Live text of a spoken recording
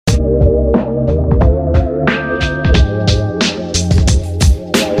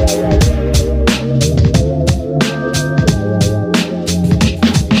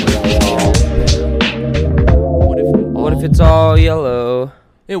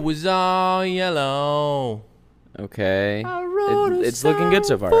it was all yellow. Okay. I wrote a It's looking good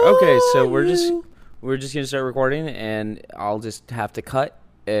so far. song Okay, so for we're you. just gonna start recording, and I'll just have to cut,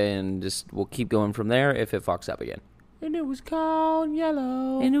 and we'll keep going from there if it fucks up again. And it was called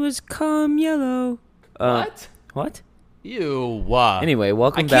yellow. And it was Come Yellow. What? What? Ew. Anyway,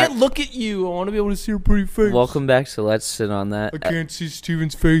 welcome I back. can't look at you. I want to be able to see your pretty face. Welcome back to Let's Sit on That. I can't see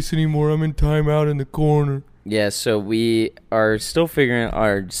Steven's face anymore. I'm in timeout in the corner. Yeah, so we are still figuring out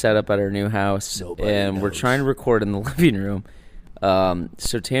our setup at our new house, Nobody and we're knows. trying to record in the living room.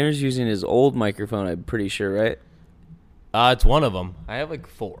 So Tanner's using his old microphone, I'm pretty sure, right? It's one of them. I have like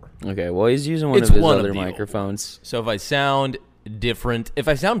 4. Okay, well, he's using one It's of his one of other the old microphones. So if I sound different, if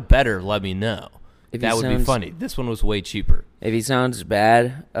I sound better, let me know. If That he would be sounds- funny. This one was way cheaper. If he sounds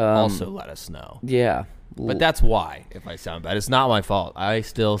bad, Also, let us know. yeah. But that's why, if I sound bad. It's not my fault. I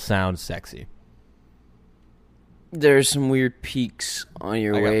still sound sexy. There's some weird peaks on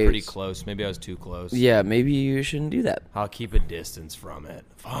your I waves. got pretty close. Maybe I was too close. Yeah, maybe you shouldn't do that. I'll keep a distance from it.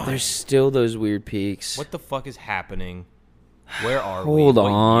 Fine. There's still those weird peaks. What the fuck is happening? Where are we? Hold What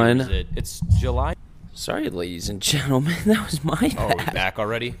year on. is it? It's July. Sorry, ladies and gentlemen, that was my Oh, are we bad. back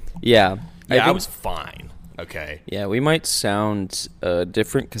already? Yeah. Yeah, I think- was fine. Okay. Yeah, we might sound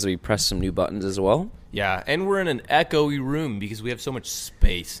different because we pressed some new buttons as well. Yeah, and we're in an echoey room because we have so much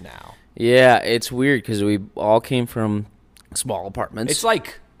space now. Yeah, it's weird because we all came from small apartments. It's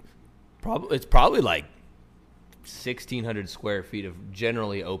like, it's probably like 1,600 square feet of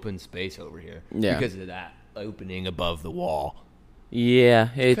generally open space over here. Yeah. Because of that opening above the wall. yeah,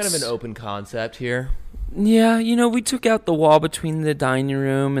 it's Kind of an open concept here. Yeah, we took out the wall between the dining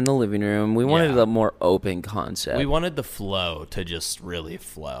room and the living room. We wanted Yeah. a more open concept. We wanted the flow to just really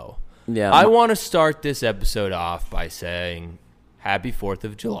flow. Yeah. I want to start this episode off by saying Happy 4th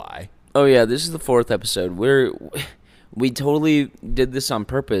of July. Oh yeah, this is the 4th episode. We totally did this on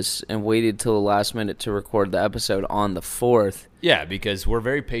purpose and waited till the last minute to record the episode on the 4th. Yeah, because we're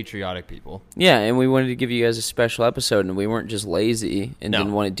very patriotic people. Yeah, and we wanted to give you guys a special episode, and we weren't just lazy and No.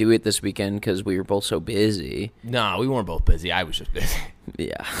 didn't want to do it this weekend because we were both so busy. No, we weren't both busy. I was just busy.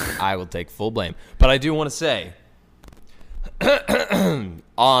 Yeah. I will take full blame. But I do want to say,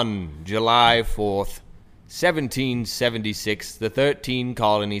 on July 4th, 1776, the 13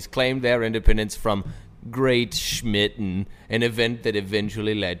 colonies claimed their independence from Great Schmitten, an event that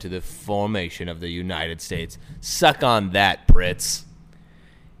eventually led to the formation of the United States. Suck on that, Brits.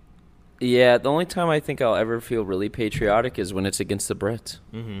 Yeah, the only time I think I'll ever feel really patriotic is when it's against the Brits.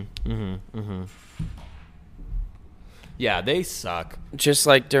 Yeah, they suck. Just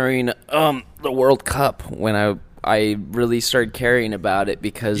like during the World Cup when I really started caring about it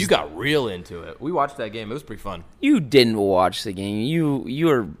because You got real into it. We watched that game. It was pretty fun. you didn't watch the game. You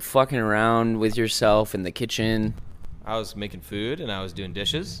were fucking around with yourself in the kitchen. I was making food and I was doing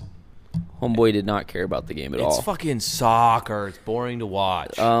dishes. Homeboy did not care about the game at It's all. fucking soccer. It's boring to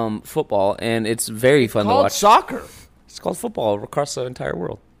watch. Football, and it's very fun to Called watch. soccer. It's called football across the entire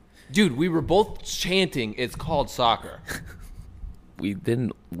world. Dude, we were both chanting, it's called soccer. We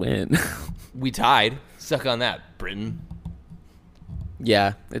didn't win. We tied. Suck on that, Britain.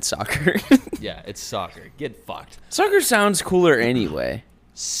 Yeah, it's soccer. Yeah, it's soccer. Get fucked. Soccer sounds cooler anyway.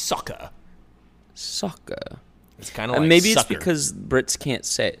 Soccer. Soccer. It's kind of like Maybe sucker. it's because Brits can't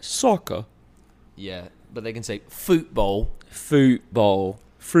say soccer. Yeah, but they can say football. Football.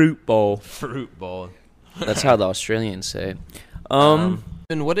 Fruit bowl. Fruit ball. That's how the Australians say.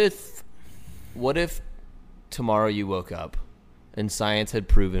 And what if tomorrow you woke up and science had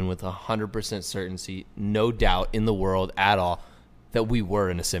proven with 100% certainty, no doubt in the world at all, that we were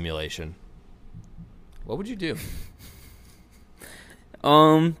in a simulation? What would you do?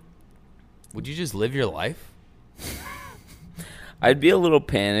 Would you just live your life? I'd be a little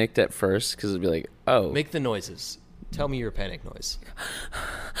panicked at first because I'd be like, oh. Make the noises. Tell me your panic noise.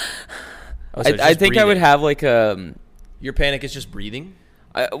 Oh, so it's I just think I would breathing. have like a. Your panic is just breathing?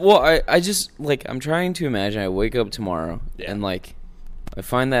 I just like I'm trying to imagine I wake up tomorrow and like I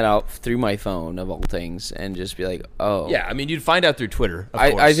find that out through my phone of all things and just be like, oh Yeah, I mean, you'd find out through Twitter, of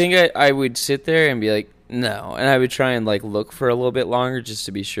I course. think I would sit there and be like, no, and I would try and like look for a little bit longer just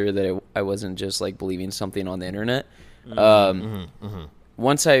to be sure that I wasn't just like believing something on the internet.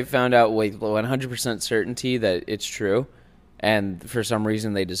 Once I found out with 100% certainty that it's true, and for some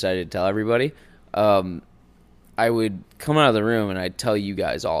reason they decided to tell everybody, I would come out of the room and I'd tell you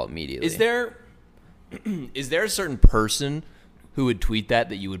guys all immediately. Is there a certain person who would tweet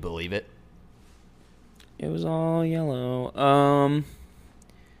that you would believe it? It was all yellow.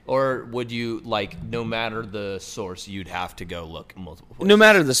 Or would you, like, no matter the source, you'd have to go look multiple places? No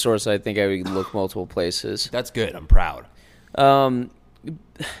matter the source, I think I would look multiple places. That's good. I'm proud.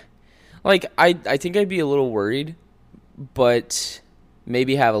 Like, I think I'd be a little worried, but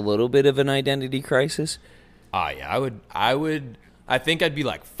maybe have a little bit of an identity crisis. Yeah, I think I'd be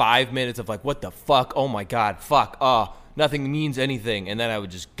like 5 minutes of like, what the fuck? Oh my God, fuck. Oh, nothing means anything. And then I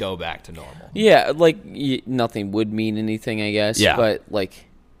would just go back to normal. Yeah, like, nothing would mean anything, I guess. Yeah. But, like,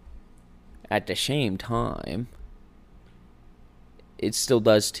 at the same time, it still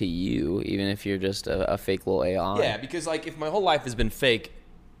does to you, even if you're just a fake little AI. Yeah, because like if my whole life has been fake,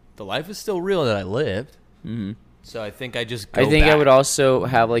 the life is still real that I lived. Mm-hmm. So I think I just go I think back. I would also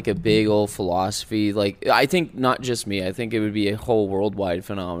have like a big old philosophy. Like, I think not just me. I think it would be a whole worldwide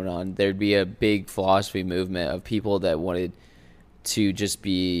phenomenon. There'd be a big philosophy movement of people that wanted to just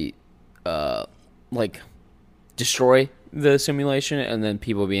be, like, destroy the simulation, and then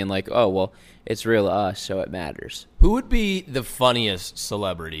people being like, "Oh, well, it's real to us, so it matters." Who would be the funniest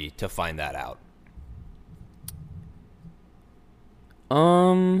celebrity to find that out?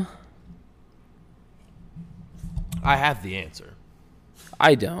 I have the answer.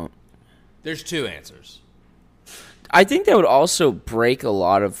 I don't. There's two answers. I think that would also break a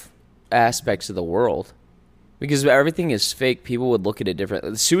lot of aspects of the world. Because if everything is fake, people would look at it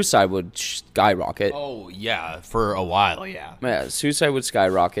differently. Suicide would skyrocket. Oh, yeah, for a while, yeah. Yeah, suicide would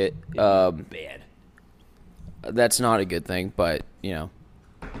skyrocket. Bad. That's not a good thing, but, you know,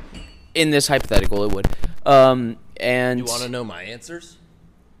 in this hypothetical, it would. And You want to know my answers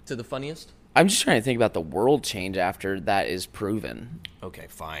to the funniest? I'm just trying to think about the world change after that is proven. Okay,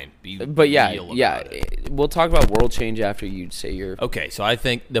 fine. But yeah, real about it. we'll talk about world change after you say your. Okay, so I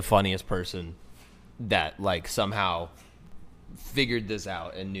think the funniest person that like somehow figured this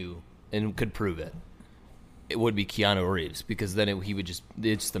out and knew and could prove it, it would be Keanu Reeves, because then he would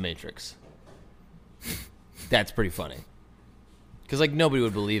it's the Matrix. That's pretty funny. Because like nobody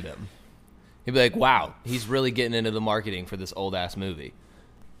would believe him. He'd be like, wow, he's really getting into the marketing for this old ass movie.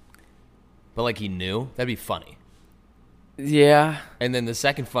 But like he knew, that'd be funny. Yeah. And then the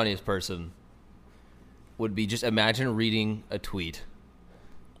second funniest person would be, just imagine reading a tweet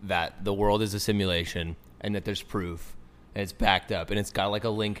that the world is a simulation and that there's proof and it's backed up and it's got like a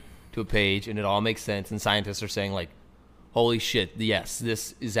link to a page and it all makes sense and scientists are saying like, holy shit, yes,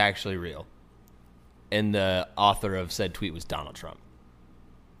 this is actually real. And the author of said tweet was Donald Trump.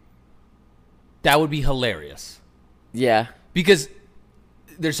 That would be hilarious. Yeah. Because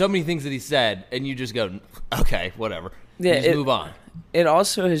there's so many things that he said and you just go, okay, whatever. Yeah, You just move on. It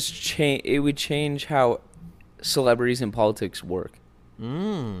also has changed. It would change how celebrities and politics work.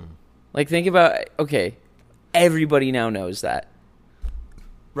 Like, think about, okay, everybody now knows that.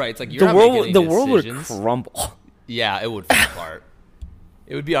 Right, it's like you're not making any the world would decisions. crumble. Yeah, it would fall apart.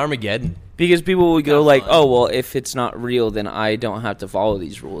 It would be Armageddon. Because people would go Kinda like, fun. oh, well, if it's not real, then I don't have to follow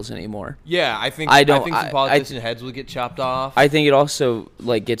these rules anymore. Yeah, I think I don't- think I- some politician heads would get chopped off. I think it also,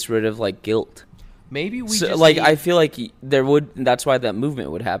 like, gets rid of, like, guilt. Maybe we So, just like, need- I feel like that's why that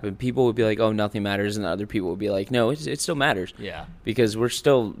movement would happen. People would be like, oh, nothing matters, and other people would be like, no, it still matters. Yeah. Because we're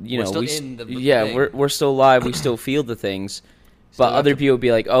still, We're still in the yeah, thing. we're still alive, we still feel the things. Still But have other to- people would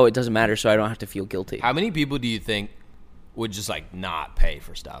be like, oh, it doesn't matter, so I don't have to feel guilty. How many people do you think would just like not pay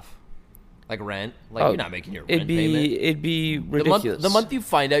for stuff? Like rent? Like you're not making your rent payment. It'd be ridiculous. The month you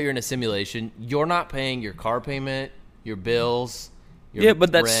find out you're in a simulation, you're not paying your car payment, your bills, your Yeah,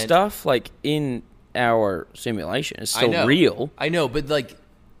 but that rent. stuff, like, in our simulation is I still know. real. I know, but like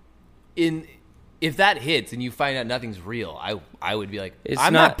if that hits and you find out nothing's real, I would be like,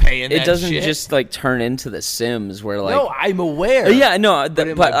 I'm not paying that It doesn't shit. just, like, turn into The Sims where, like... No, I'm aware. Yeah, no, But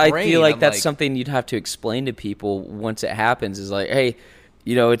in but my I brain, feel like I'm that's like- something you'd have to explain to people once it happens. Is like, hey,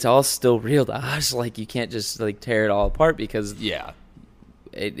 you know, it's all still real to us. Like, you can't just like tear it all apart because Yeah.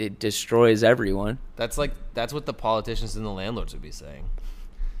 it destroys everyone. That's what the politicians and the landlords would be saying.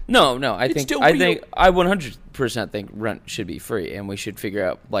 No, I It's think still I real. think I 100% think rent should be free, and we should figure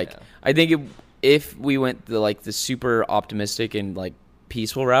out like Yeah. I think if we went the super optimistic and like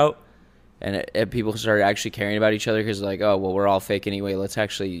peaceful route, and people started actually caring about each other because like, oh well, we're all fake anyway. Let's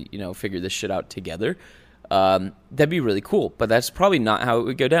actually figure this shit out together. That'd be really cool, but that's probably not how it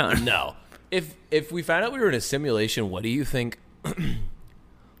would go down. No. If we found out we were in a simulation, what do you think?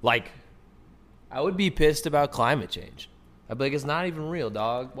 Like, I would be pissed about climate change. I'd be like, it's not even real,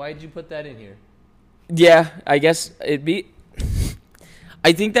 dog. Why did you put that in here? Yeah, I guess it'd be.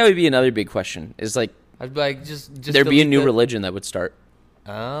 I think that would be another big question. Is like I'd be like, just there'd be a delete new the- religion that would start.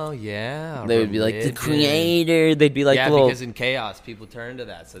 Oh yeah. They would be like the religion. creator. They'd be like yeah, the little. because in chaos, people turn to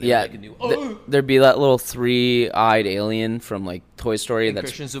that. So they Yeah, make a new. there'd be that little 3-eyed alien from like Toy Story. And That's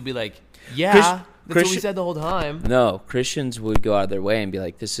Christians would be like, yeah, that's what we Christian- said the whole time. no Christians would go out of their way and be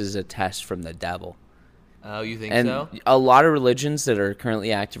like, this is a test from the devil. Oh, you think And so? a lot of religions that are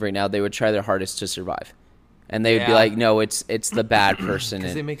currently active right now, they would try their hardest to survive. And they would be Yeah. like, no, it's the bad person.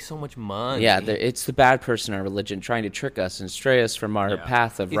 Because And they make so much money. yeah, it's the bad person in our religion trying to trick us and stray us from our Yeah.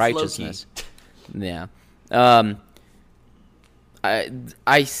 path of It's righteousness. Yeah.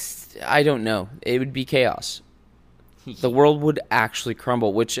 I don't know. It would be chaos. The world would actually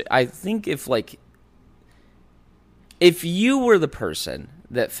crumble, which I think if you were the person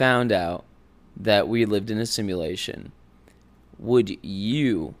that found out that we lived in a simulation, would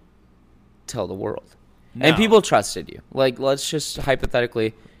you tell the world? And No. people trusted you. Like, let's just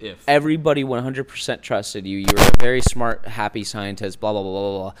hypothetically, If. everybody 100% trusted you. You were a very smart, happy scientist, blah, blah, blah,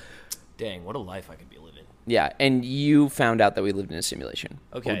 blah, blah. Dang, what a life I could be living. Yeah, and you found out that we lived in a simulation.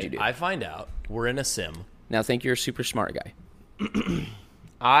 Okay, What would you do? I find out we're in a sim. Now, think you're a super smart guy.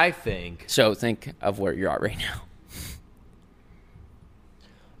 I think So think of where you're at right now.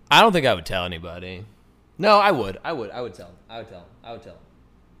 I don't think I would tell anybody. No, I would. I would tell him. I would tell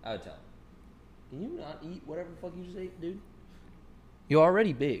him. Can you not eat whatever the fuck you just ate, dude? You're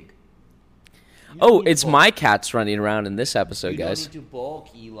already big. You Oh, don't need it's to bulk. my cats running around in this episode, You guys. don't need to bulk,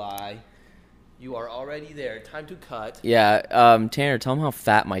 Eli. You are already there. Time to cut. Yeah, Tanner, tell them how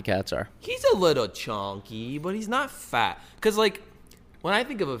fat my cats are. He's a little chunky, but he's not fat. Because, like, when I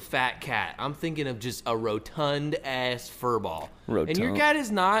think of a fat cat, I'm thinking of just a rotund-ass furball. And your Rotund. cat is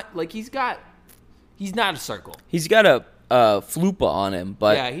not, like, he's not a circle. He's got a flupa on him,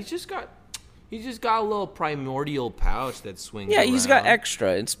 but Yeah, he's just got a little primordial pouch that swings yeah, he's got around.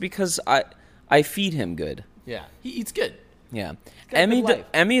 extra. It's because I feed him good. Yeah, he eats good. Yeah, got a good life.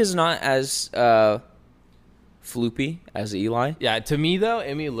 Emmy is not as floopy as Eli. Yeah, to me, though,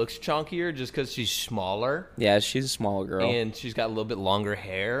 Emmy looks chunkier just because she's smaller. Yeah, she's a small girl. And she's got a little bit longer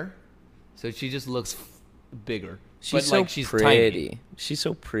hair. So she just looks bigger. She's but, so like, she's pretty. tiny. She's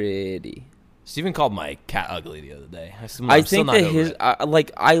so pretty. Steven called my cat ugly the other day. I'm I still think not that over his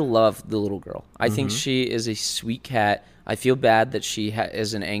it. I love the little girl. I think Mm-hmm. she is a sweet cat. I feel bad that she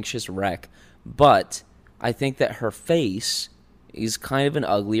is an anxious wreck, but I think that her face is kind of an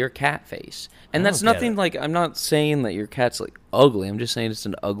uglier cat face. And I that's don't get nothing it. like, I'm not saying that your cat's like ugly. I'm just saying it's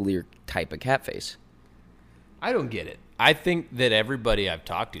an uglier type of cat face. I don't get it. I think that everybody I've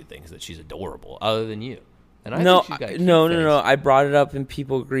talked to thinks that she's adorable, other than you. And I No, think she's got a cute no. face. I brought it up and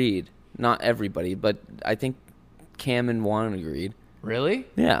people agreed. Not everybody, but I think Cam and Juan agreed. Really?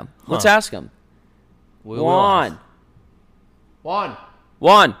 Yeah. Let's Huh. ask them. We will Juan. ask.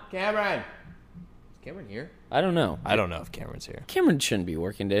 Juan. Cameron. Is Cameron here? I don't know. I don't know if Cameron's here. Cameron shouldn't be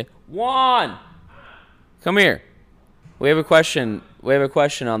working today. Juan, come here. We have a question. We have a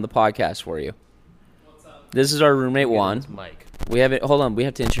question on the podcast for you. What's up? This is our roommate Juan. It's Mike. We have it. Hold on. We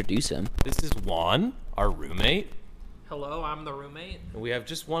have to introduce him. This is Juan, our roommate. Hello, I'm the roommate. And we have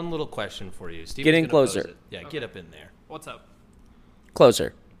just one little question for you. Steven's Get in gonna pose closer. it. Yeah, get up in there. What's up?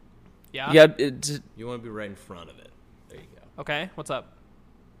 Closer. Yeah? Yeah. It You want to be right in front of it. There you go. Okay, what's up?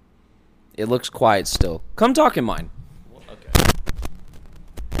 it looks quiet still. Come talk in mine. Well, okay.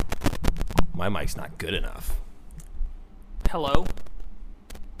 My mic's not good enough. Hello?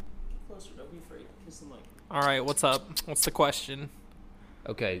 Closer. Don't be afraid. Kiss the mic. Alright, what's up? What's the question?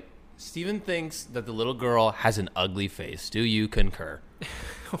 Okay. Steven thinks that the little girl has an ugly face. Do you concur?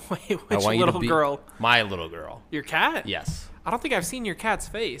 Wait, I which want you to little be girl? My little girl. Your cat? Yes. I don't think I've seen your cat's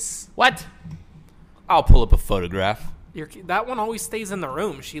face. What? I'll pull up a photograph. That one always stays in the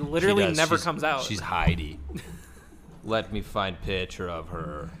room. She literally She does. never She's- comes out. She's Heidi. Let me find picture of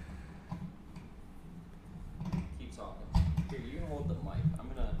her. Keep talking. Here, you can hold the mic. I'm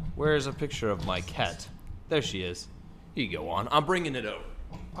gonna. Where's a picture of my cat? There she is. You go on. I'm bringing it over.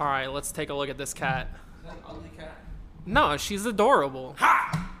 Alright, let's take a look at this cat. Is that an ugly cat? No, she's adorable.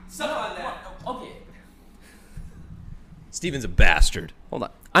 Okay. Steven's a bastard. Hold on.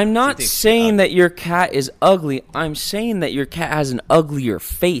 I'm not thinks she's saying ugly. that your cat is ugly. I'm saying that your cat has an uglier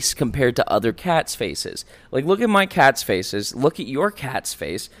face compared to other cats' faces. Like, look at my cat's faces. Look at your cat's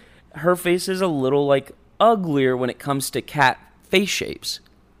face. Her face is a little, like, uglier when it comes to cat face shapes.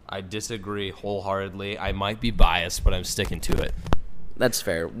 I disagree wholeheartedly. I might be biased, but I'm sticking to it. That's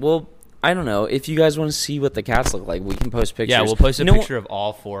fair. Well, I don't know. If you guys want to see what the cats look like, we can post pictures. Yeah, we'll post a You know picture of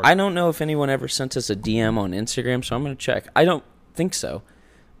all four. I don't know if anyone ever sent us a DM on Instagram, so I'm going to check. I don't think so.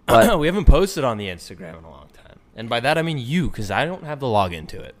 But we haven't posted on the Instagram in a long time. And by that, I mean you, because I don't have the login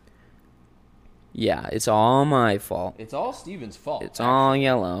to it. yeah, it's all my fault. It's all Steven's fault. It's all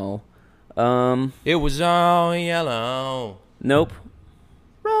yellow. It was all yellow. Nope.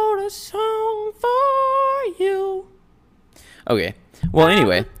 Wrote a song for you. Okay. Well,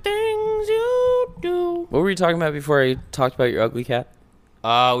 anyway, Things you do. what were you talking about before I talked about your ugly cat? We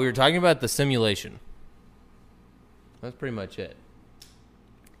were talking about the simulation. That's pretty much it.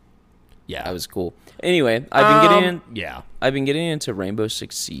 Yeah, That was cool. Anyway, I've been getting into Rainbow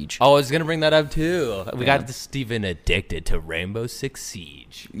Six Siege. Oh, I was gonna bring that up too. We got Steven addicted to Rainbow Six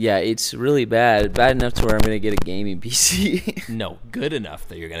Siege. Yeah, it's really bad enough to where I'm gonna get a gaming PC. No, good enough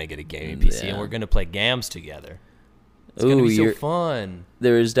that you're gonna get a gaming PC, Yeah. and we're gonna play GAMs together. It's gonna be so you're- fun.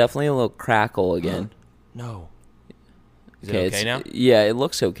 There is definitely a little crackle again. No. Is it okay it's- now? Yeah, it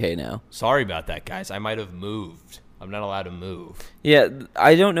looks okay now. Sorry about that, guys. I might have moved. I'm not allowed to move. Yeah,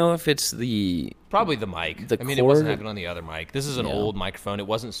 I don't know if it's the Probably the mic. The I mean, it wasn't cord- happening on the other mic. This is an Yeah. old microphone. It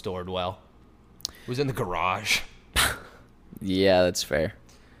wasn't stored well. It was in the garage. Yeah, that's fair.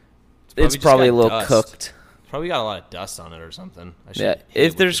 It's It's probably probably just a little got dust. cooked. Probably got a lot of dust on it or something. I should Yeah, hit it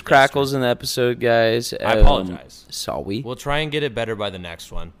if with there's the crackles duster. in the episode, guys, I apologize. Sorry. We'll try and get it better by the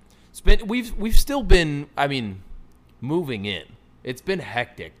next one. We've still been, moving in. It's been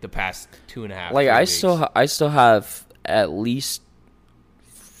hectic the past 2.5. Like 3 I weeks. I still have at least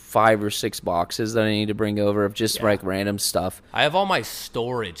 5 or 6 boxes that I need to bring over of just Yeah. like random stuff. I have all my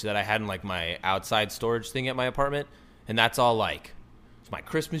storage that I had in like my outside storage thing at my apartment, and that's all like it's my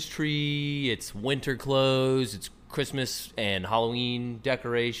Christmas tree, it's winter clothes, it's Christmas and Halloween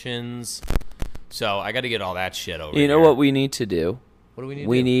decorations. So I got to get all that shit over. You know here. what we need to do? What do we need?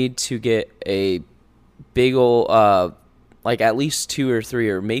 We to do? need to get a big old like at least 2 or 3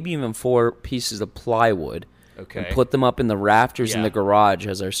 or maybe even 4 pieces of plywood. Okay. And put them up in the rafters in Yeah. the garage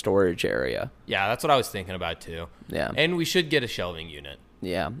as our storage area. Yeah, that's what I was thinking about too. Yeah. And we should get a shelving unit.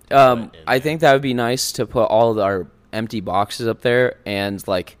 Yeah. in I there. think that would be nice to put all of our empty boxes up there and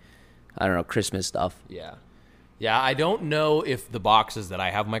like I don't know, Christmas stuff. Yeah. Yeah, I don't know if the boxes that I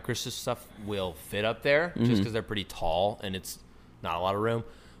have my Christmas stuff will fit up there just because they're pretty tall and it's not a lot of room.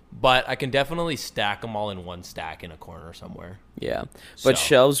 But I can definitely stack them all in one stack in a corner somewhere. Yeah. But So-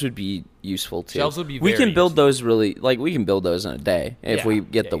 shelves would be useful too. Shelves would be We very can build useful. those really like we can build those in a day if Yeah. we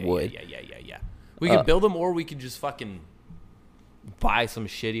get Yeah, the yeah, wood. Yeah. We can build them or we could just fucking buy some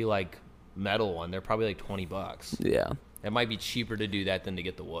shitty like metal one. They're probably like $20. Yeah. It might be cheaper to do that than to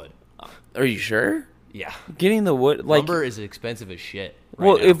get the wood. Are you sure? Yeah. Getting the wood like Lumber is expensive as shit. right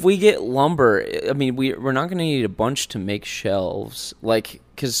well, now. if we get lumber, I mean, we're not going to need a bunch to make shelves, like,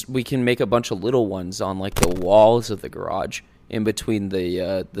 because we can make a bunch of little ones on like the walls of the garage in between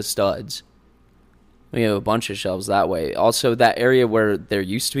the studs. We have a bunch of shelves that way. Also, that area where there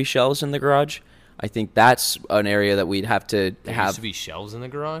used to be shelves in the garage, I think that's an area that we'd have to there have. used to be shelves in the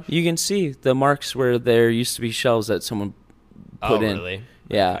garage. You can see the marks where there used to be shelves that someone put in. Really?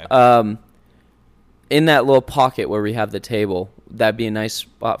 Yeah. Okay. In that little pocket where we have the table, that'd be a nice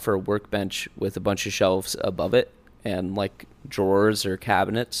spot for a workbench with a bunch of shelves above it and like drawers or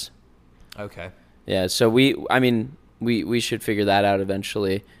cabinets. Okay. Yeah, so we should figure that out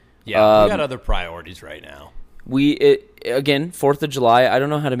eventually. Yeah, we got other priorities right now. Again, 4th of July, I don't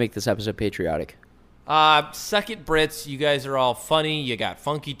know how to make this episode patriotic. Suck it, Brits. You guys are all funny. You got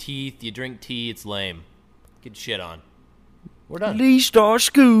funky teeth. You drink tea. It's lame. Get shit on. We're done. Least our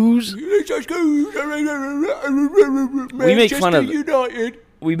schools. We make fun of United.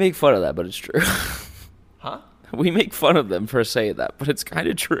 We make fun of that, but it's true. Huh? We make fun of them for saying that, but it's kind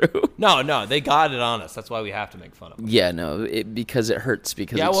of true. No, they got it on us. That's why we have to make fun of them. Yeah, no, because it hurts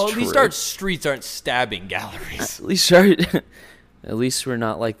because Yeah, it's well, at true. least our streets aren't stabbing galleries. At least we're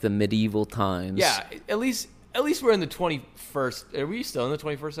not like the medieval times. Yeah, at least we're in the 21st. Are we still in the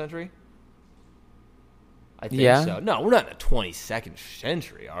 21st century? I think Yeah. so. No, we're not in the 22nd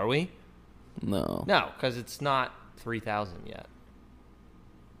century, are we? No. No, because it's not 3000 yet.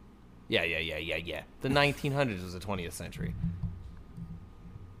 Yeah. The 1900s was the 20th century.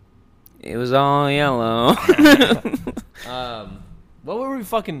 It was all yellow. What were we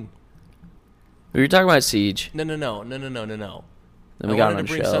fucking... We were talking about Siege. No. Then I we got wanted on to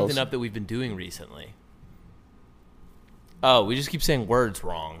bring shelves. something up that we've been doing recently. Oh, we just keep saying words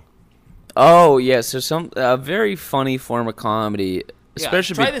wrong. Oh, yeah. So a very funny form of comedy,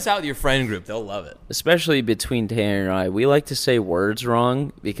 especially Try this out with your friend group. They'll love it. especially between Tanner and I. We like to say words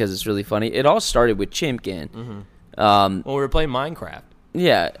wrong because it's really funny. It all started with Chimkin. When we were playing Minecraft.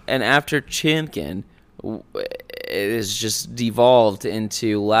 Yeah, and after Chimkin, it has just devolved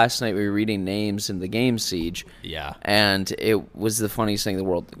into last night we were reading names in the game Siege. Yeah. And it was the funniest thing in the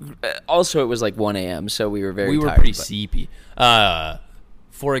world. Also, it was like 1 a.m., so we were very We were tired, pretty but- seepy.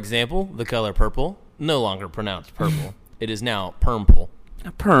 For example, the color purple, no longer pronounced purple. It is now permpole.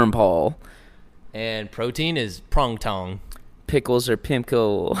 Perm Paul. And protein is prong tong. Pickles or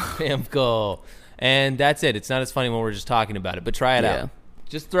Pimco. Pimco. And that's it. It's not as funny when we're just talking about it, but try it Yeah. out.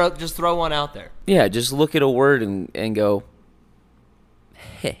 Just throw one out there. Yeah, just look at a word and go,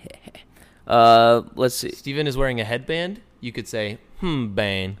 Let's see. Steven is wearing a headband. You could say,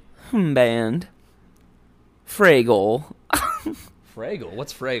 band. Band. Fraggle. Fraggle?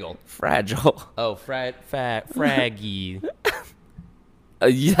 What's Fraggle? Fragile. Oh, fraggy.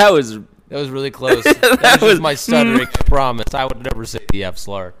 Yeah, that was That was really close. That was just my stuttering. I promise. I would never say the F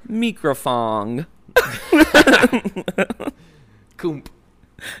slur. microphone. Coomp.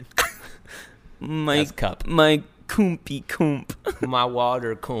 My That's cup. My koompy koomp. My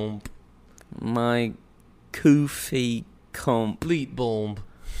water coomp. My koofy koomp. Bleat bulb.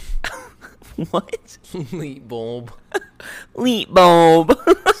 What? Leet bulb. Leet bulb.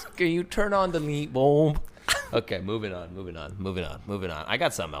 Can you turn on the leet bulb? Okay, moving on. I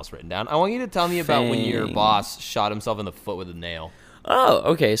got something else written down. I want you to tell me about when your Fang. boss shot himself in the foot with a nail. Oh,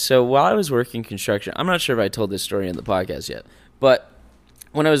 okay. So while I was working construction, I'm not sure if I told this story in the podcast yet, but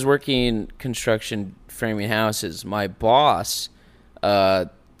when I was working construction framing houses, my boss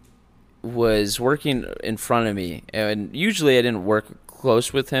was working in front of me, and usually I didn't work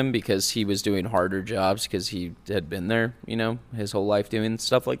close with him because he was doing harder jobs because he had been there, his whole life doing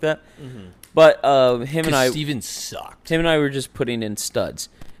stuff like that. Mm-hmm. But him and I, Steven sucked. Him and I were just putting in studs,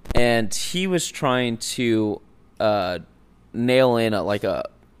 and he was trying to nail in a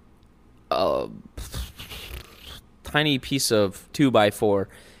tiny piece of 2x4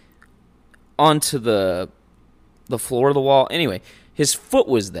 onto the floor of the wall. Anyway, his foot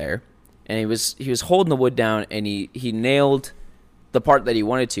was there, and he was holding the wood down, and he nailed the part that he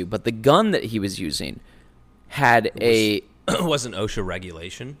wanted to. But the gun that he was using had It wasn't OSHA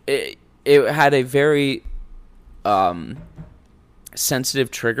regulation. it had a very sensitive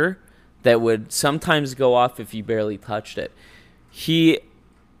trigger that would sometimes go off if you barely touched it. He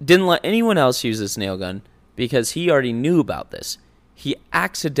didn't let anyone else use this nail gun because he already knew about this. He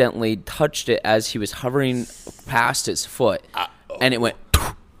accidentally touched it as he was hovering past his foot, and it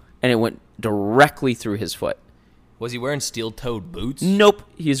went directly through his foot. Was he wearing steel-toed boots? Nope,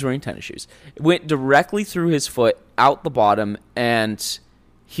 he was wearing tennis shoes. It went directly through his foot, out the bottom, and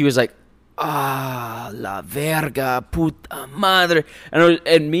he was like, la verga, puta madre.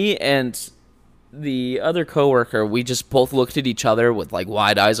 And me and the other coworker, we just both looked at each other with like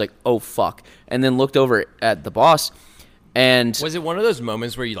wide eyes, like, oh fuck, and then looked over at the boss. And Was it one of those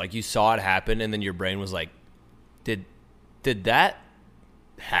moments where you saw it happen and then your brain was like, did that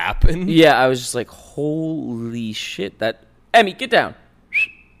happen? yeah, I was just like, holy shit, that Emmy, get down.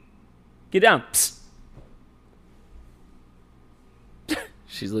 Get down. Psst.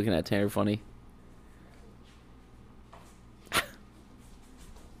 She's looking at Tanner funny.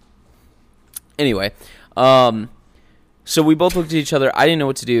 Anyway, so we both looked at each other. I didn't know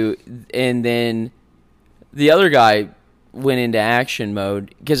what to do, and then the other guy went into action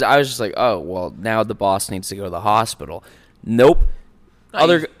mode because I was just like, "Oh, well, now the boss needs to go to the hospital." Nope. Nice.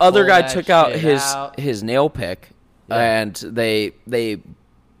 Other Pull guy that took out shit his out. his nail pick, and they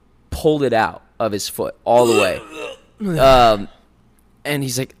pulled it out of his foot all the way. And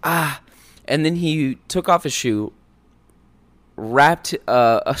he's like, and then he took off his shoe, wrapped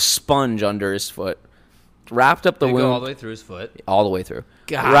a sponge under his foot, wrapped up the Did it wound go all the way through his foot? all the way through,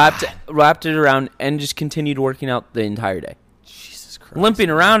 God. wrapped it around, and just continued working out the entire day. Jesus Christ. Limping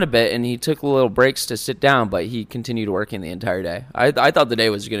around a bit, and he took little breaks to sit down, but he continued working the entire day. I thought the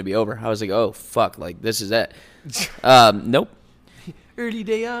day was going to be over. I was like, oh fuck, like this is it. Nope. Early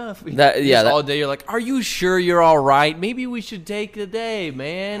day off. That all day you're like, are you sure you're all right? Maybe we should take the day,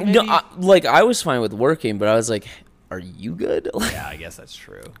 man. Maybe. No, I was fine with working, but I was like, are you good? Yeah, I guess that's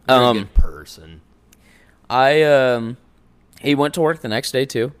true. You're a good person. He went to work the next day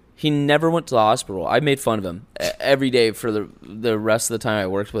too. He never went to the hospital. I made fun of him every day for the rest of the time I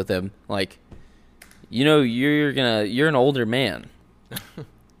worked with him. Like, you're an older man.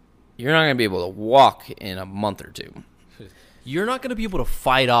 You're not gonna be able to walk in a month or two. You're not going to be able to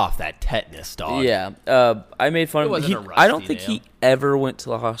fight off that tetanus, dog. Yeah, I made fun of wasn't him. a I don't rusty think nail. he ever went to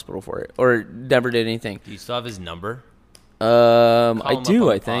the hospital for it or never did anything. Do you still have his number? I Call him up do.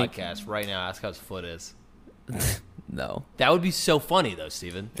 on I the think podcast right now. Ask how his foot is. no. That would be so funny, though,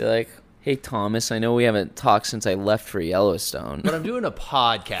 Steven. Be like, hey Thomas, I know we haven't talked since I left for Yellowstone. But I'm doing a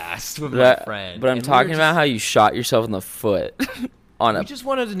podcast with my friend. But I'm and talking about how you shot yourself in the foot on we a. just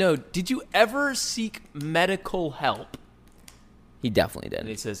wanted to know, did you ever seek medical help? He definitely And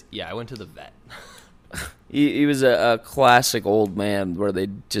he did. says, yeah, I went to the vet. He was a classic old man where they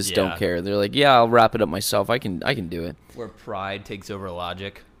just Yeah. don't care. They're like, yeah, I'll wrap it up myself. I can do it. Where pride takes over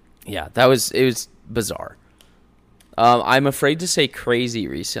logic. Yeah, it was bizarre. I'm afraid to say crazy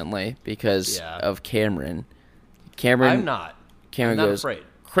recently because Yeah. of Cameron. Cameron. I'm not. Cameron I'm not goes afraid.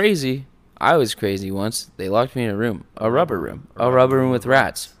 crazy. I was crazy once. They locked me in a room. A rubber room. A rubber room with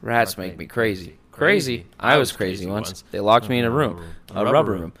rats. Rats make me crazy. Crazy. I was crazy once. They locked me in a room. A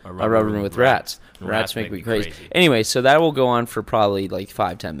rubber room. A rubber room with rats. Rats make me crazy. Anyway, so that will go on for probably like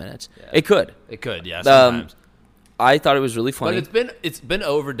 5-10 minutes. Yeah. It could. It could, yeah. Sometimes. I thought it was really funny. But it's been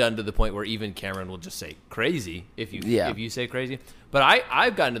overdone to the point where even Cameron will just say crazy if you say crazy. But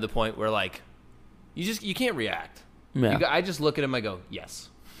I've gotten to the point where like you can't react. Yeah. I just look at him. I go yes.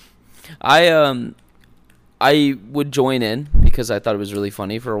 I would join in because I thought it was really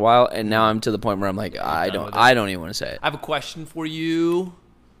funny for a while, and now I'm to the point where I'm like, I don't even want to say it. I have a question for you.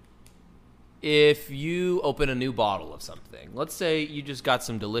 If you open a new bottle of something, let's say you just got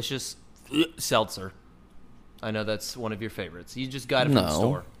some delicious seltzer. I know that's one of your favorites. You just got it from the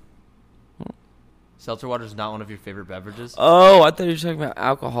store. Seltzer water is not one of your favorite beverages? Oh, I thought you were talking about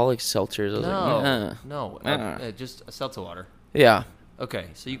alcoholic seltzers. I was No, just a seltzer water. Yeah. Okay,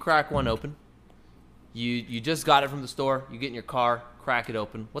 so you crack one open. You just got it from the store. You get in your car, crack it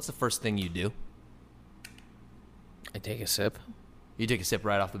open. What's the first thing you do? I take a sip. You take a sip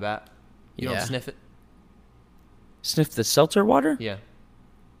right off the bat. You don't sniff it. Sniff the seltzer water? Yeah,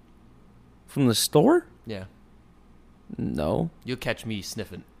 From the store? yeah. No. You'll catch me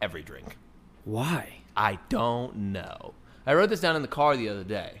sniffing every drink. Why? I don't know. I wrote this down in the car the other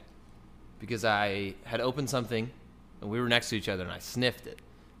day because I had opened something and we were next to each other and I sniffed it.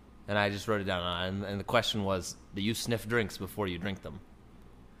 And I just wrote it down. And the question was, do you sniff drinks before you drink them?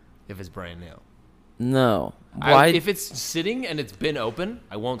 If it's brand new. No. Why? If it's sitting and it's been open,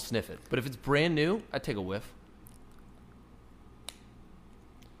 I won't sniff it. But if it's brand new, I take a whiff.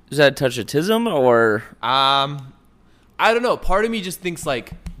 Is that a touch of tism or? I don't know. Part of me just thinks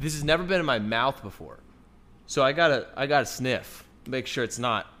like this has never been in my mouth before, so I gotta sniff, make sure it's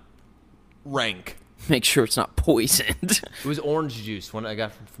not rank. Make sure it's not poisoned. It was orange juice when I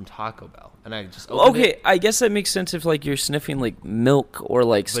got from Taco Bell, and I just opened it. Okay, I guess that makes sense if like you're sniffing like milk or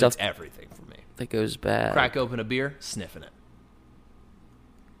like But stuff it's everything for me. that goes bad. Crack open a beer, sniffing it.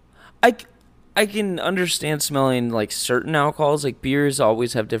 I can understand smelling like certain alcohols, like beers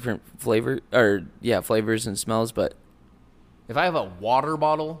always have different flavors and smells, but If I have a water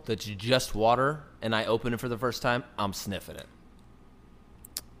bottle that's just water and I open it for the first time, I'm sniffing it.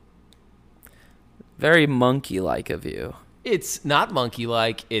 very monkey-like of you. It's not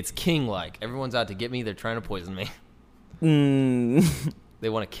monkey-like, it's king-like. Everyone's out to get me. They're trying to poison me. They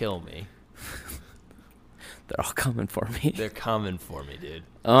want to kill me. They're all coming for me. They're coming for me, dude.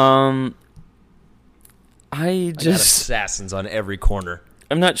 I got assassins on every corner.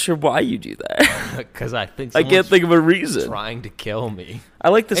 I'm not sure why you do that. Because I think I can't think of a reason. trying to kill me. I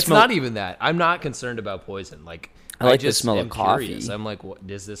like the It's smell. not even that. I'm not concerned about poison. Like I like the just smell of am coffee. curious. I'm like,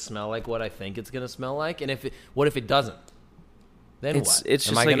 does this smell like what I think it's gonna smell like? And what if it doesn't? Then what? It's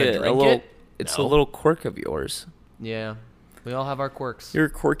Am just I like gonna a drink little. it? It's No. a little quirk of yours. Yeah, we all have our quirks. You're a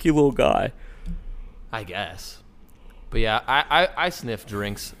quirky little guy. I guess. But yeah, I sniff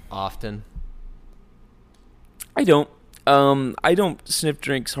drinks often. I don't. I don't sniff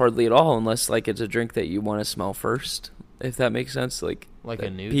drinks hardly at all unless like it's a drink that you want to smell first. If that makes sense, like Like that a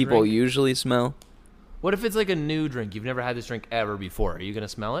new people drink? usually smell. What if it's like a new drink? You've never had this drink ever before. Are you gonna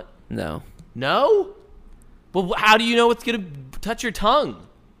smell it? No, No. Well, how do you know it's gonna touch your tongue?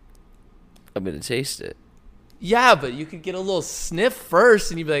 I'm gonna taste it. Yeah, but you could get a little sniff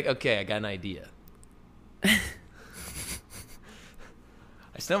first, and you'd be like, "Okay, I got an idea." I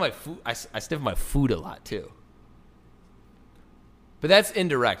sniff my food. I sniff my food a lot too. But that's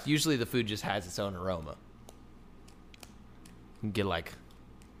indirect. Usually, the food just has its own aroma. You can get like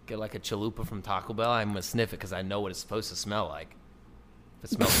a chalupa from Taco Bell. I'm gonna sniff it because I know what it's supposed to smell like. If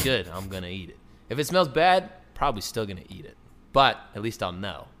it smells good, I'm gonna eat it. If it smells bad, probably still gonna eat it. But at least I'll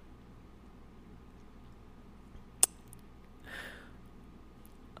know.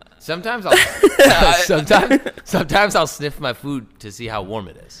 Sometimes I'll sometimes I'll sniff my food to see how warm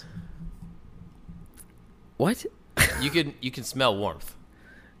it is. What? You can smell warmth.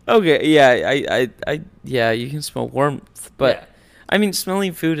 Okay, yeah, I yeah, you can smell warmth, but Yeah. I mean,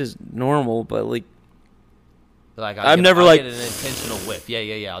 smelling food is normal, but like, Like I'll get never an like- intentional whiff.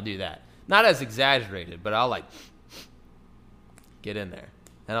 Yeah. I'll do that. Not as exaggerated, but I'll like get in there,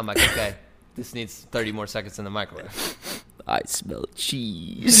 and I'm like, okay, this needs 30 more seconds in the microwave. I smell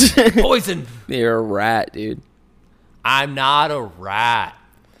cheese. Poison. You're a rat, dude. I'm not a rat.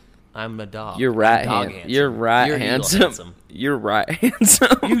 I'm a dog. You're I'm rat dog handsome. handsome. You're rat You're eagle handsome. You're rat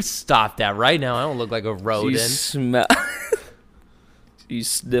handsome. You stop that right now. I don't look like a You rodent. smell. You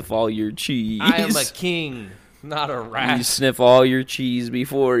sniff all your cheese. I am a king, not a You rat. sniff all your cheese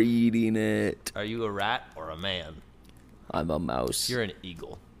before eating it. Are you a rat or a man? I'm a mouse. You're an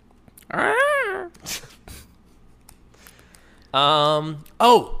eagle.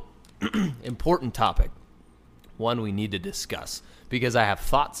 Oh, important topic. One we need to discuss because I have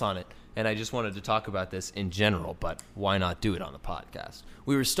thoughts on it, and I just wanted to talk about this in general, but why not do it on the podcast?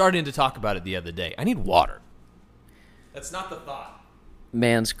 We were starting to talk about it the other day. I need water. That's not the thought.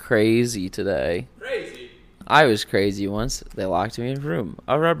 Man's crazy today. Crazy. I was crazy once. They locked me in a room.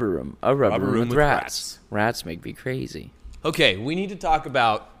 A rubber room. A rubber room with rats. Rats make me crazy. Okay, we need to talk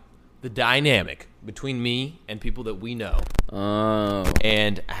about the dynamic between me and people that we know Oh.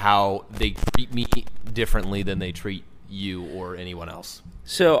 and how they treat me differently than they treat you or anyone else.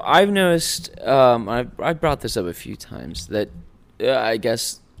 So I've noticed, I brought this up a few times, that I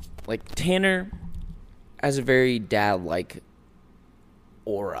guess, like, Tanner has a very dad-like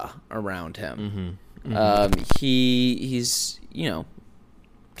aura around him. He's, you know,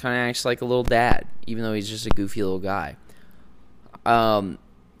 kind of acts like a little dad, even though he's just a goofy little guy.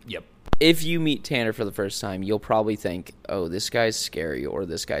 Yep. If you meet Tanner for the first time, you'll probably think, oh, this guy's scary or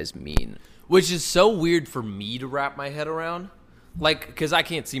this guy's mean. Which is so weird for me to wrap my head around. Like, because I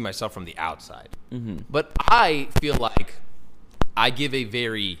can't see myself from the outside. But I feel like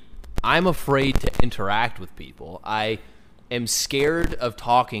I'm afraid to interact with people. I am scared of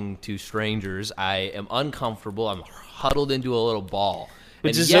talking to strangers. I am uncomfortable. I'm huddled into a little ball.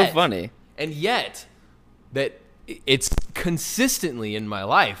 Which is so funny. And yet, that it's consistently in my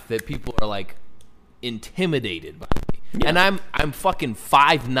life that people are, like, intimidated by me. Yeah. And I'm fucking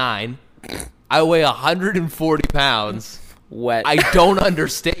 5'9". I weigh 140 pounds. Wet. I don't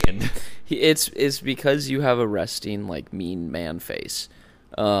understand. It's because you have a resting, like, mean man face.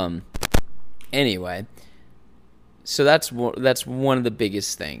 Anyway, so that's one of the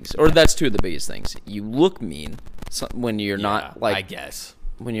biggest things, or that's two of the biggest things. You look mean when you're not, like, I guess,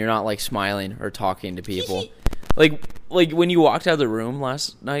 when you're not, like, smiling or talking to people. like when you walked out of the room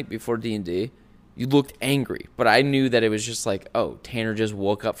last night before D&D, you looked angry, but I knew that it was just like, oh, Tanner just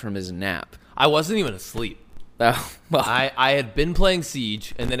woke up from his nap. I wasn't even asleep. Oh, well. I had been playing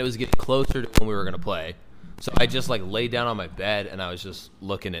Siege, and then it was getting closer to when we were going to play. So I just, like, laid down on my bed, and I was just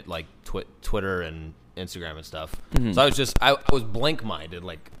looking at, like, Twitter and Instagram and stuff. So I was just, I was blank-minded,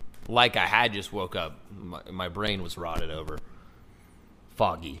 like I had just woke up. My brain was rotted over.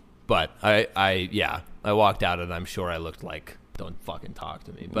 Foggy. But I walked out, and I'm sure I looked like, don't fucking talk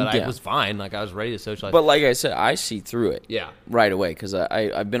to me. But I was fine. Like, I was ready to socialize. But like I said, I see through it. Yeah. Right away, because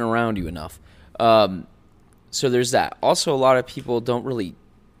I've been around you enough. So there's that. Also, a lot of people don't really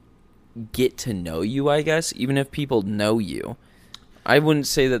get to know you, I guess, even if people know you. I wouldn't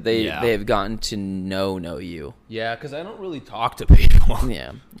say that they have gotten to know you. Yeah, because I don't really talk to people.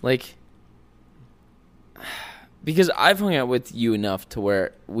 Yeah. Like, because I've hung out with you enough to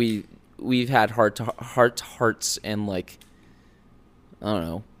where we've had hearts and, like, I don't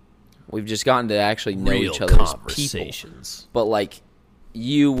know, we've just gotten to actually know Real each other's conversations. people. But, like,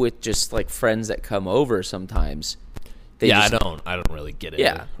 you with just, like, friends that come over sometimes. I don't really get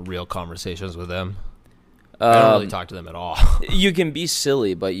into real conversations with them. I don't really talk to them at all. You can be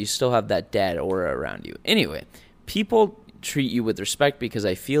silly, but you still have that dad aura around you. Anyway, people treat you with respect because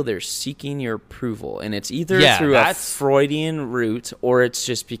I feel they're seeking your approval. And it's either through a Freudian route or it's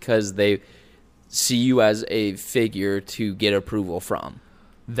just because they see you as a figure to get approval from.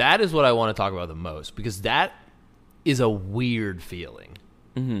 That is what I want to talk about the most, because that is a weird feeling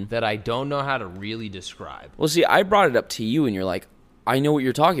that I don't know how to really describe. Well, see, I brought it up to you, and you're like, I know what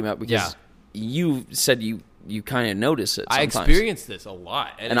you're talking about, because you said you kind of notice it sometimes. I experience this a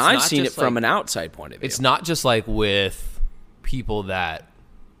lot. And I've seen it from an outside point of view. It's not just, like, with people that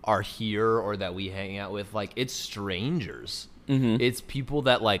are here or that we hang out with. Like, it's strangers. It's people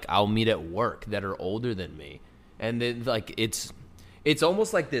that, like, I'll meet at work that are older than me. And then, like, it's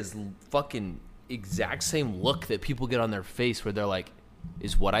almost like this fucking exact same look that people get on their face where they're like,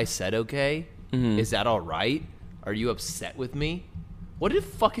 is what I said okay? Is that all right? Are you upset with me? What the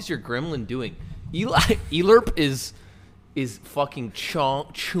fuck is your gremlin doing? Elerp is fucking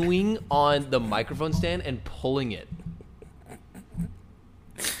chewing on the microphone stand and pulling it.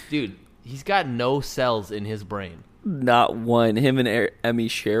 Dude, he's got no cells in his brain. Not one. Him and Emmy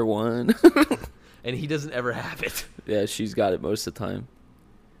share one. And he doesn't ever have it. Yeah, she's got it most of the time.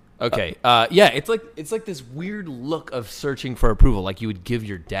 Okay. It's like this weird look of searching for approval, like you would give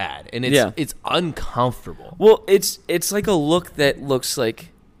your dad, and it's uncomfortable. Well, it's like a look that looks like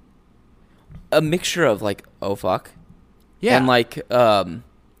a mixture of, like, oh fuck, Yeah, and, like,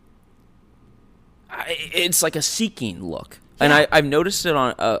 it's like a seeking look, and I've noticed it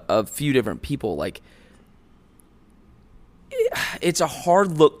on a few different people. Like, it's a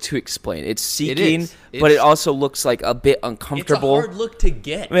hard look to explain. It's seeking, is. but it It's- also looks like a bit uncomfortable. It's a hard look to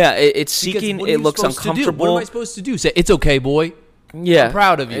get. Yeah, it's Because seeking. what are It you looks supposed to do? uncomfortable. What am I supposed to do? Say, it's okay, boy. Yeah, I'm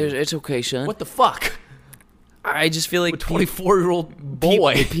proud of you. It's okay, son. What the fuck? I just feel like A 24-year-old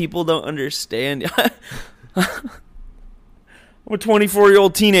boy. People don't understand. I'm a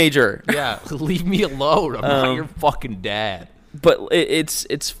 24-year-old teenager. Yeah, leave me alone. I'm not your fucking dad. But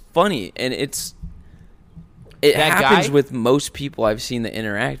it's funny, and it That happens guy- with most people I've seen that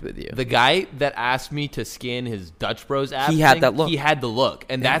interact with you. The guy that asked me to scan his Dutch Bros app, He had that look. He had the look,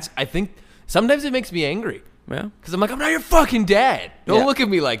 and that's, I think, sometimes it makes me angry Yeah, because I'm like, I'm not your fucking dad. Don't Yeah. look at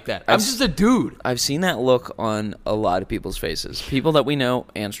me like that. I'm I've- just a dude. I've seen that look on a lot of people's faces, people that we know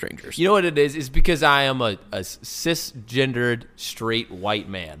and strangers. You know what it is? It's because I am a cisgendered straight white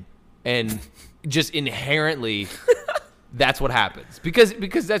man, and just inherently, that's what happens. Because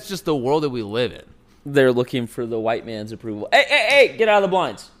that's just the world that we live in. They're looking for the white man's approval. Hey, get out of the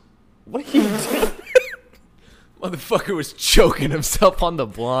blinds. What are you doing? Motherfucker was choking himself on the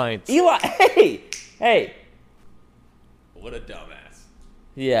blinds. Eli, hey. What a dumbass.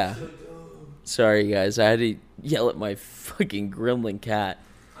 Yeah. Sorry, guys. I had to yell at my fucking gremlin cat.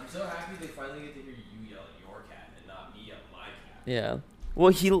 I'm so happy they finally get to hear you yell at your cat and not me at my cat. Yeah.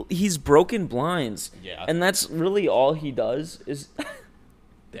 Well, he's broken blinds. Yeah. And that's really all he does is...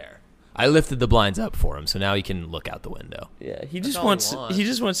 There. I lifted the blinds up for him, so now he can look out the window. Yeah, he That's just all he wants wants. he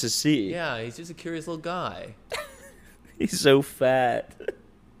just wants to see. Yeah, he's just a curious little guy. He's so fat.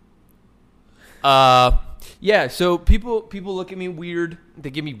 Yeah, so people look at me weird. They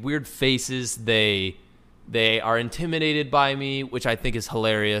give me weird faces. They are intimidated by me, which I think is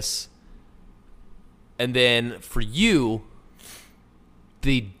hilarious. And then for you,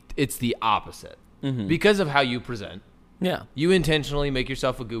 it's the opposite. Because of how you present. Yeah. You intentionally make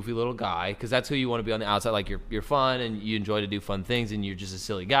yourself a goofy little guy because that's who you want to be on the outside. Like you're fun and you enjoy to do fun things and you're just a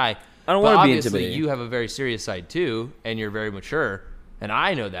silly guy. I don't But want to be obviously intimidating. you have a very serious side too, and you're very mature. And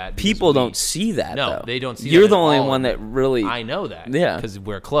I know that because People we- don't see that. No, though. they don't see. You're that the at only all. one that really. I know that. Yeah. because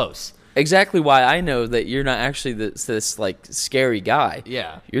we're close. Exactly why I know that you're not actually this like scary guy.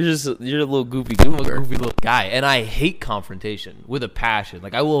 Yeah. You're a little goofy I'm a goober. goofy little guy, and I hate confrontation with a passion.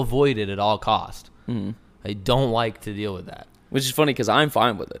 Like I will avoid it at all cost. I don't like to deal with that. Which is funny because I'm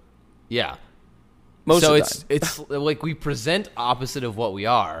fine with it. Yeah. Most so of the time. it's like we present opposite of what we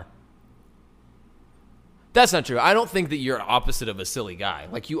are. That's not true. I don't think that you're opposite of a silly guy.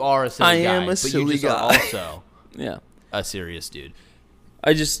 Like you are a silly guy. I am a silly but you just guy. are also Yeah. a serious dude.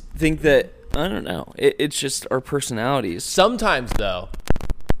 I just think that I don't know. It's just our personalities. Sometimes though,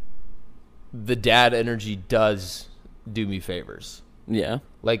 the dad energy does do me favors. Yeah.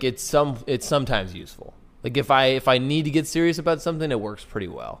 Like it's sometimes useful. Like if I need to get serious about something, it works pretty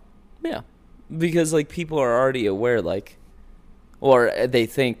well. Yeah. Because like people are already aware, like, or they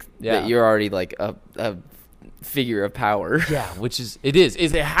think Yeah. that you're already like a figure of power. Yeah, which is it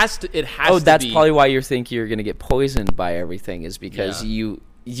has to Oh, to that's be, probably why you think you're gonna get poisoned by everything is because Yeah.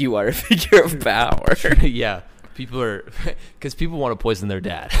 you are a figure of power. Yeah, people are because people want to poison their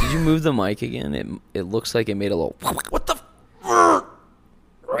dad. Did you move the mic again? It looks like it made a little. What the?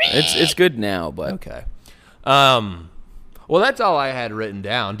 It's good now, but Okay. Well, that's all I had written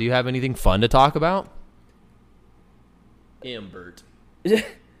down. Do you have anything fun to talk about? Ambert.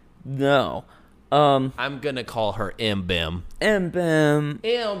 no. I'm gonna call her Mbim. Mbim,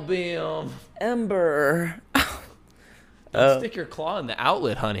 Mbim. Ember. Don't stick your claw in the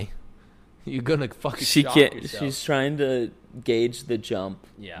outlet, honey. You're gonna fucking. She shock can't. yourself. She's trying to gauge the jump.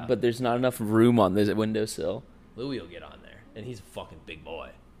 Yeah. But there's not enough room on the windowsill. Louis will get on there, and he's a fucking big boy.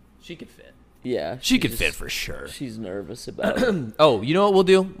 She could fit. Yeah. She could she's- fit for sure. She's nervous about it. Oh, you know what we'll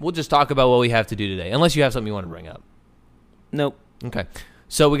do? We'll just talk about what we have to do today, unless you have something you want to bring up. Nope. Okay.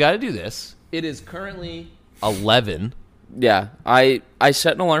 So we got to do this. It is currently 11. Yeah. I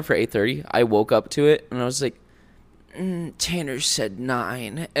set an alarm for 8:30. I woke up to it and I was like, Tanner said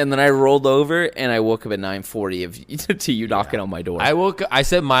 9, and then I rolled over and I woke up at 9:40 of to you knocking on my door. I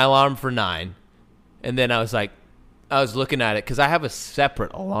set my alarm for 9, and then I was looking at it because I have a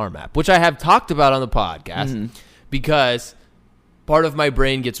separate alarm app, which I have talked about on the podcast, because part of my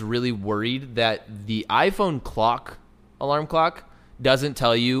brain gets really worried that the iPhone alarm clock doesn't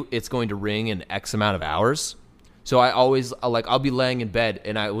tell you it's going to ring in X amount of hours. So I always I'll be laying in bed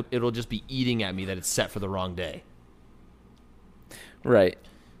and it'll just be eating at me that it's set for the wrong day. Right.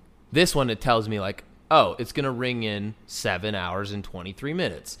 This one, it tells me like, oh, it's going to ring in 7 hours and 23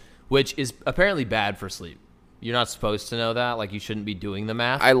 minutes, which is apparently bad for sleep. You're not supposed to know that. Like, you shouldn't be doing the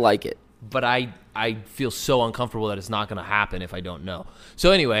math. I like it. but I feel so uncomfortable that it's not going to happen if I don't know.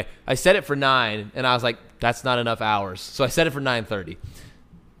 So anyway, I set it for 9, and I was like, that's not enough hours. So I set it for 9:30.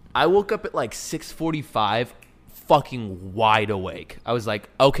 I woke up at like 6:45, fucking wide awake. I was like,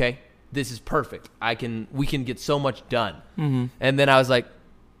 okay, this is perfect. We can get so much done. Mm-hmm. And then I was like,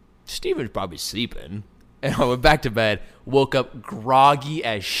 Steven's probably sleeping. And I went back to bed, woke up groggy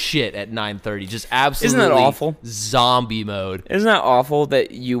as shit at 9:30. Just absolutely Isn't that awful? Zombie mode. Isn't that awful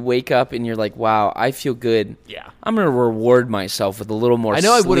that you wake up and you're like, wow, I feel good. Yeah. I'm going to reward myself with a little more I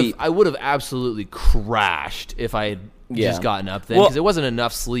know sleep. I would have absolutely crashed if I had just gotten up then, because it wasn't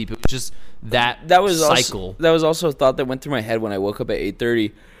enough sleep. It was just that was cycle. That was also a thought that went through my head when I woke up at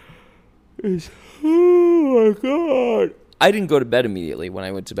 8:30. Oh my God. I didn't go to bed immediately when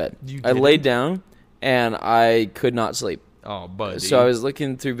I went to bed. I laid down and I could not sleep. Oh, buddy. So I was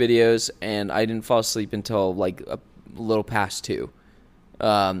looking through videos and I didn't fall asleep until like a little past 2.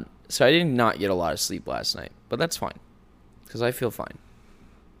 So I did not get a lot of sleep last night, but that's fine because I feel fine.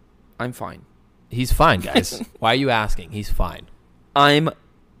 I'm fine. He's fine, guys. Why are you asking? He's fine. I'm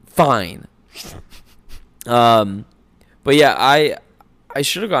fine. But yeah, I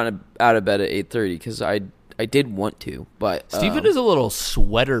should have gone out of bed at 8:30 because I did want to, but Steven is a little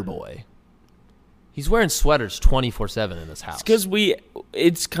sweater boy. He's wearing sweaters 24/7 in this house. Because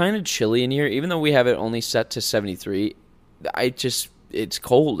it's kind of chilly in here, even though we have it only set to 73. It's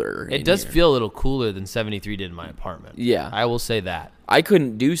colder. It does feel a little cooler than 73 did in my apartment. Yeah, I will say that. I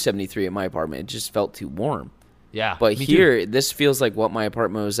couldn't do 73 at my apartment. It just felt too warm. Yeah, but here, this feels like what my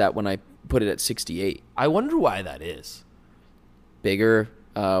apartment was at when I put it at 68. I wonder why that is. Bigger.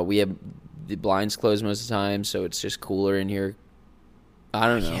 We have the blinds closed most of the time, so it's just cooler in here. I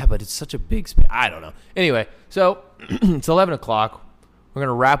don't know. Yeah, but it's such a big space. I don't know. Anyway, so it's 11 o'clock. We're going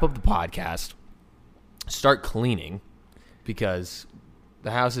to wrap up the podcast, start cleaning, because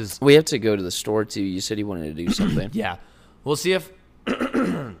the house is... We have to go to the store, too. You said you wanted to do something. Yeah. We'll see if...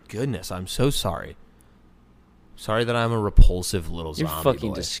 Goodness, I'm so sorry. Sorry that I'm a repulsive little zombie You're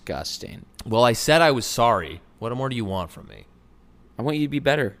fucking boy. disgusting. Well, I said I was sorry. What more do you want from me? I want you to be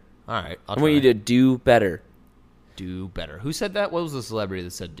better. All right, I want you to do better. Do better. Who said that? What was the celebrity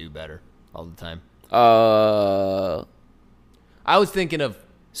that said do better all the time? I was thinking of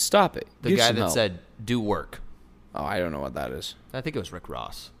Stop it. the guy that said do work. Oh, I don't know what that is. I think it was Rick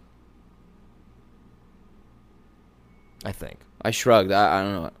Ross. I think. I shrugged. I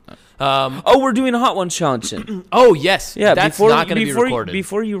don't know. Oh, we're doing a Hot Ones challenge soon. Oh, yes. Yeah, that's not going to be recorded.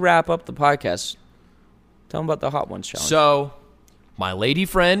 Before you wrap up the podcast, tell them about the Hot Ones challenge. So, my lady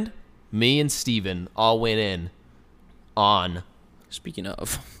friend, me and Steven all went in on... Speaking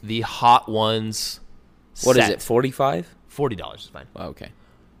of... the Hot Ones What set. is it, $45? $40 is fine. Oh, okay.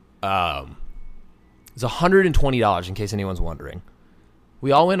 It's $120 in case anyone's wondering.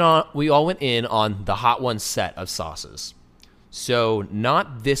 We all went in on the Hot Ones set of sauces. So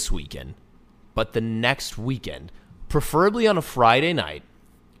not this weekend, but the next weekend, preferably on a Friday night,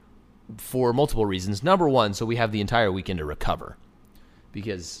 for multiple reasons. Number one, so we have the entire weekend to recover,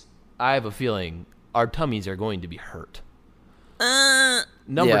 because I have a feeling our tummies are going to be hurt.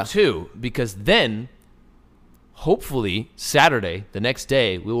 Number two, because then, hopefully, Saturday, the next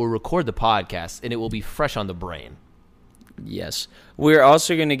day, we will record the podcast, and it will be fresh on the brain. Yes. We're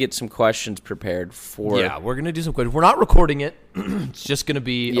also going to get some questions prepared for... Yeah, we're going to do some questions. We're not recording it. It's just going to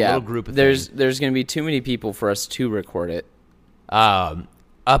be a little group of There's going to be too many people for us to record it.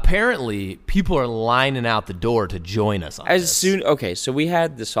 Apparently, people are lining out the door to join us on this. Okay, so we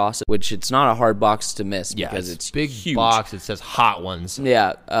had the sauce, which it's not a hard box to miss because it's big huge. box. It says Hot Ones.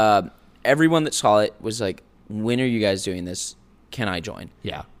 Yeah. Everyone that saw it was like, when are you guys doing this? Can I join?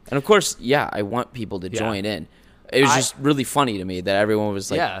 Yeah. And of course, I want people to join in. It was just really funny to me that everyone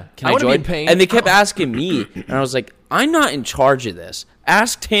was like, can I join? Be in pain. And they kept asking me, and I was like, I'm not in charge of this.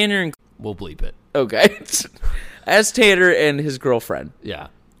 Ask Tanner and... We'll bleep it. Okay. Ask Tanner and his girlfriend. Yeah.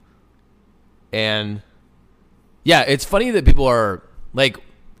 And, yeah, it's funny that people are, like,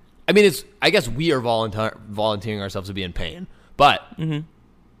 I mean, I guess we are volunteering ourselves to be in pain, but... Mm-hmm.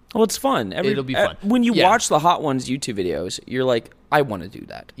 Well, it's fun. It'll be fun. When you watch the Hot Ones YouTube videos, you're like, I want to do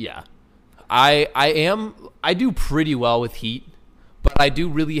that. Yeah. I do pretty well with heat, but I do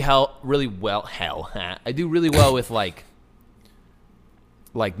really well I do really well with like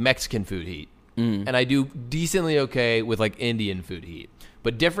Mexican food heat. And I do decently okay with like Indian food heat.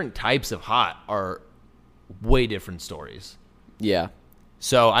 But different types of hot are way different stories. Yeah.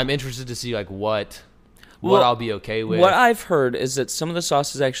 So I'm interested to see like what I'll be okay with. What I've heard is that some of the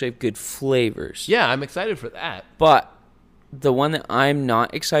sauces actually have good flavors. Yeah, I'm excited for that. But the one that I'm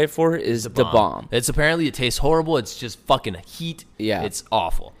not excited for is the bomb. It tastes horrible. It's just fucking heat. Yeah. It's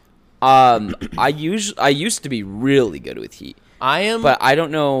awful. I used to be really good with heat, I am. but I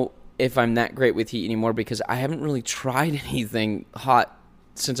don't know if I'm that great with heat anymore because I haven't really tried anything hot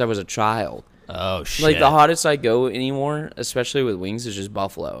since I was a child. oh shit! Like the hottest I go anymore, especially with wings, is just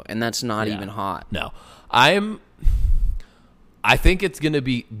buffalo, and that's not Yeah. even hot. No, I think it's gonna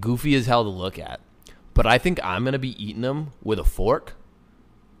be goofy as hell to look at, but I think I'm gonna be eating them with a fork,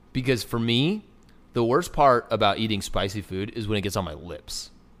 because for me, the worst part about eating spicy food is when it gets on my lips.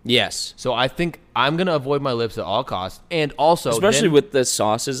 Yes, So I think I'm gonna avoid my lips at all costs, and also especially then- with the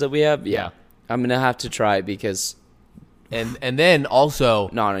sauces that we have. Yeah. I'm gonna have to try it because and then also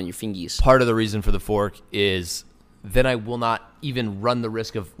not on your fingies. part of the reason for the fork is then I will not even run the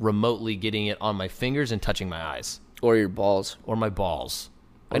risk of remotely getting it on my fingers and touching my eyes Or your balls. or my balls.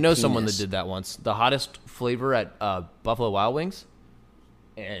 Or I know someone that penis. did that once. The hottest flavor at Buffalo Wild Wings,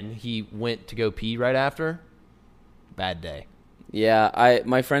 and he went to go pee right after. Bad day. Yeah,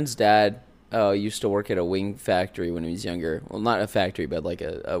 my friend's dad used to work at a wing factory when he was younger. Well, not a factory, but like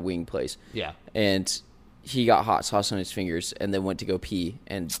a wing place. Yeah. And he got hot sauce on his fingers and then went to go pee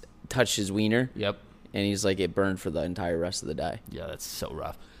and touched his wiener. Yep. And he's like, it burned for the entire rest of the day. Yeah, that's so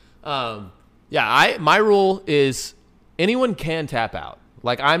rough. Yeah, my rule is anyone can tap out.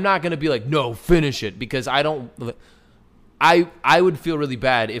 Like, I'm not gonna be like, no, finish it, because I don't. I would feel really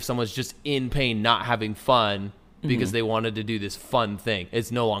bad if someone's just in pain, not having fun because they wanted to do this fun thing.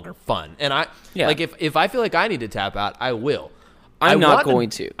 It's no longer fun, and Yeah. like if I feel like I need to tap out, I will. I'm I not want going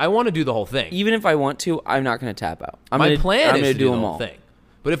to. I want to do the whole thing. Even if I want to, I'm not going to tap out. My plan is gonna to do the them whole all. thing.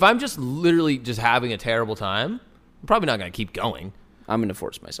 But if I'm just literally just having a terrible time, I'm probably not going to keep going. I'm going to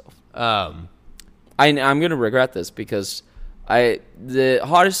force myself. Um, I'm going to regret this because the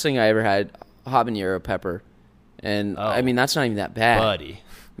hottest thing I ever had, habanero pepper, and Oh. I mean that's not even that bad. buddy,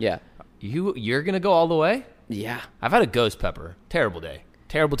 Yeah, you're going to go all the way? yeah, I've had a ghost pepper. Terrible day.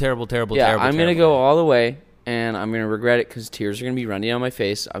 Terrible. yeah. I'm going to terrible go day. all the way, and I'm going to regret it because tears are going to be running down my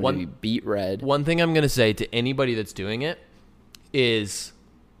face. I'm going to One- be beet red. One thing I'm going to say to anybody that's doing it is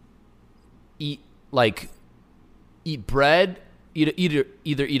eat bread, either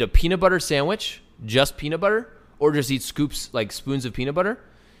eat a peanut butter sandwich, just peanut butter, or just eat spoons of peanut butter,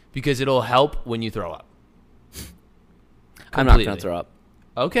 because it'll help when you throw up. I'm not going completely. to throw up.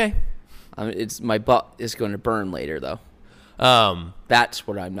 Okay. It's my butt is going to burn later though. That's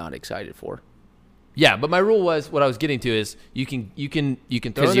what I'm not excited for. Yeah, but my rule was, what I was getting to is you can throw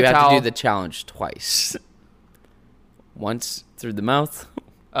Because in you the have towel. to do the challenge twice. Once through the mouth.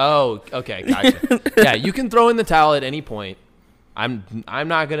 Oh, okay, gotcha. Yeah, you can throw in the towel at any point. I'm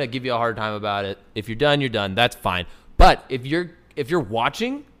not gonna give you a hard time about it. If you're done, you're done. That's fine. But if you're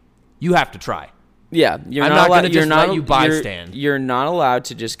watching, you have to try. Yeah, you're I'm not not allowed, gonna you're just not, let you bystand. You're not allowed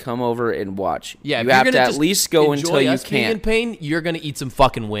to just come over and watch. Yeah, if you you're have gonna to at just least go enjoy until you us being in can't. pain, you're gonna eat some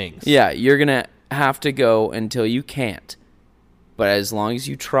fucking wings. Yeah, you're gonna have to go until you can't. But as long as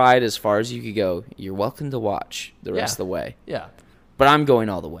you tried as far as you could go, you're welcome to watch the rest Yeah. of the way. Yeah. But I'm going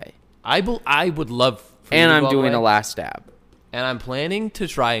all the way, I would love. For you and to I'm go all the doing way. a last stab. And I'm planning to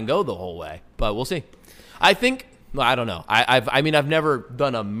try and go the whole way, but we'll see. I think. Well, I don't know. I've never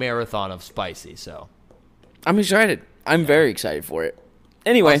done a marathon of spicy, so I'm excited. I'm very excited for it.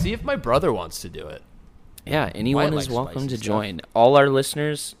 Anyway, I'll see if my brother wants to do it. yeah, anyone White is likes welcome spicy to stuff. join. All our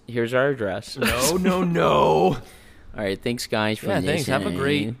listeners, here's our address. No. All right, thanks guys for Yeah, listening. thanks. Have a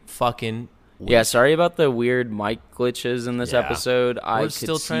great fucking week. Yeah, sorry about the weird mic glitches in this Yeah. episode. I We're could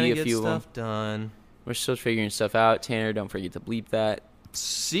still see trying a to get few of them. stuff done. We're still figuring stuff out. Tanner, don't forget to bleep that.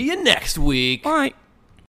 See you next week. Bye.